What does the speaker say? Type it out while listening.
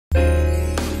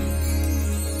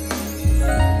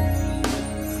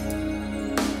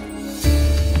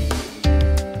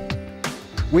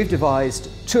We've devised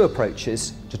two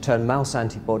approaches to turn mouse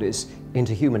antibodies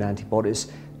into human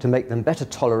antibodies to make them better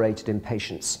tolerated in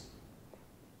patients.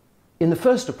 In the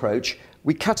first approach,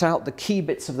 we cut out the key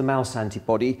bits of the mouse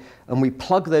antibody and we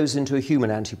plug those into a human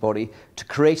antibody to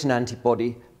create an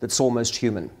antibody that's almost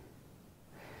human.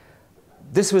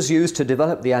 This was used to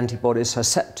develop the antibodies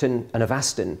Herceptin and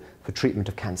Avastin for treatment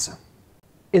of cancer.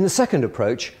 In the second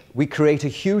approach, we create a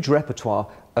huge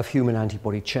repertoire of human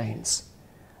antibody chains.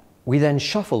 We then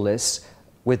shuffle this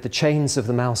with the chains of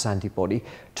the mouse antibody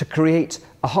to create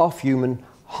a half-human,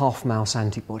 half-mouse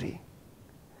antibody.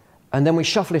 And then we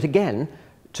shuffle it again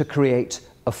to create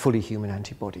a fully human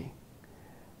antibody.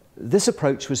 This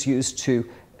approach was used to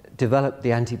develop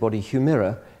the antibody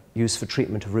Humira used for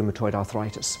treatment of rheumatoid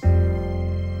arthritis.